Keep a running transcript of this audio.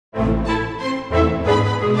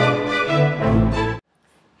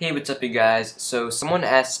Hey, what's up you guys? So someone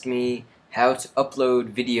asked me how to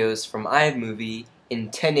upload videos from Imovie in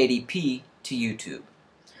 1080p to YouTube.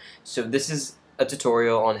 So this is a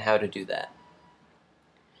tutorial on how to do that.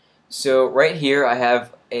 So right here I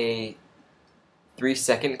have a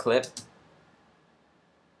 3-second clip.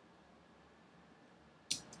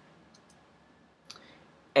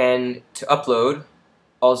 And to upload,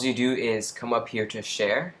 all you do is come up here to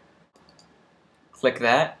share, click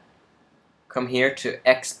that, come here to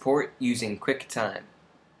export using QuickTime.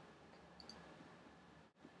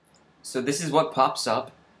 So this is what pops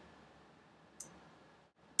up.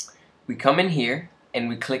 We come in here and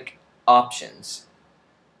we click Options.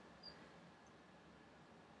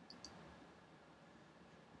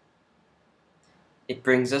 It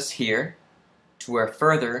brings us here to where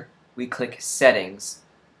further we click Settings.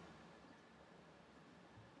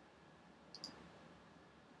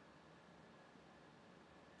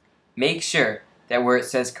 Make sure that where it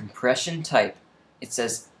says compression type, it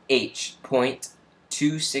says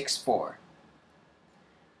H.264.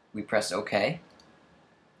 We press OK.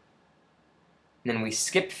 And then we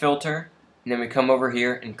skip filter, and then we come over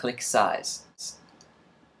here and click size.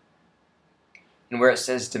 And where it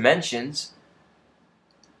says dimensions,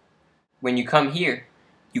 when you come here,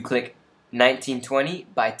 you click 1920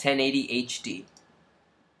 by 1080 HD.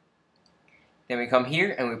 Then we come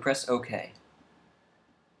here and we press OK.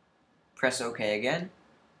 Press OK again,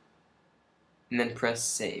 and then press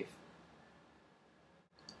Save.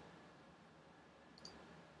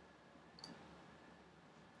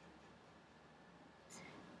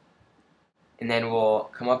 And then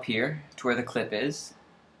we'll come up here to where the clip is.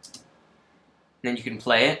 And then you can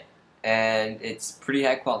play it, and it's pretty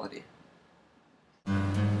high quality.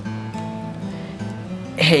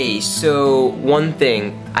 Hey, so one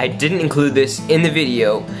thing, I didn't include this in the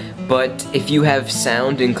video, but if you have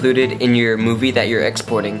sound included in your movie that you're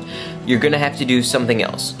exporting, you're gonna have to do something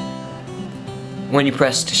else. When you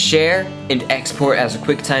press to share and export as a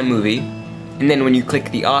QuickTime movie, and then when you click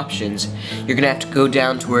the options, you're gonna have to go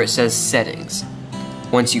down to where it says settings.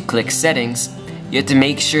 Once you click settings, you have to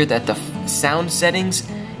make sure that the sound settings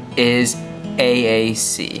is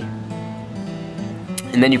AAC.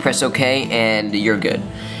 And then you press OK and you're good.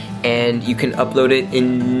 And you can upload it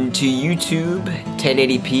into YouTube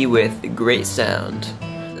 1080p with great sound.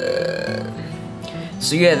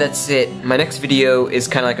 So yeah, that's it. My next video is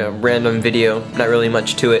kind of like a random video, not really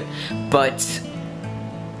much to it, but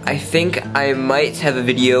I think I might have a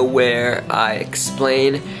video where I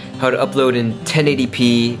explain how to upload in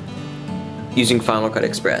 1080p using Final Cut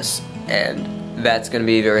Express, and that's going to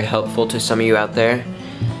be very helpful to some of you out there.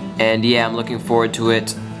 And yeah, I'm looking forward to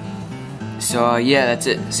it. So yeah, that's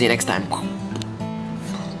it. See you next time.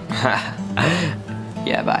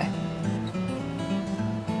 Yeah, bye.